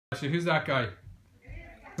Actually, who's that guy?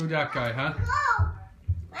 Who that guy, huh?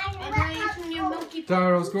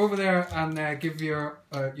 Daros, go over there and give your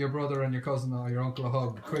brother and your cousin or your uncle a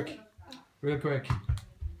hug. Quick. Real quick.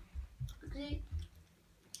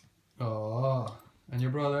 Oh, and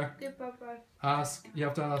your brother? You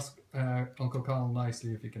have to ask Uncle Colin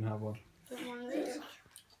nicely if you can have one.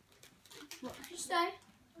 What did you say?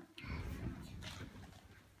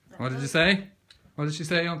 What did you say? What did she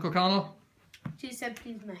say, Uncle Connell? She said,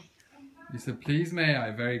 please may. You said, please may I.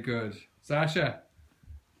 Very good. Sasha?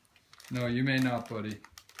 No, you may not, buddy.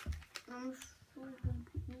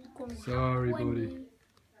 Sorry, buddy.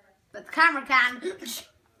 But the camera can.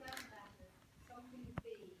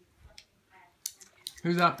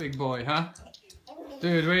 Who's that big boy, huh?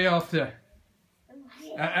 Dude, where are you off to?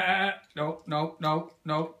 No, no, no,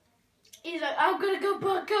 no. He's like, I'm gonna go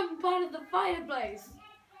become part of the fireplace.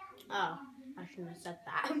 Oh, I shouldn't have said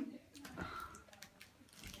that.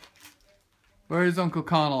 Where's Uncle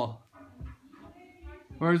Connell?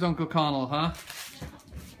 Where's Uncle Connell, huh?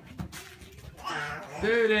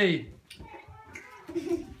 Duty!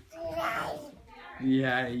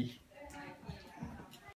 Yay.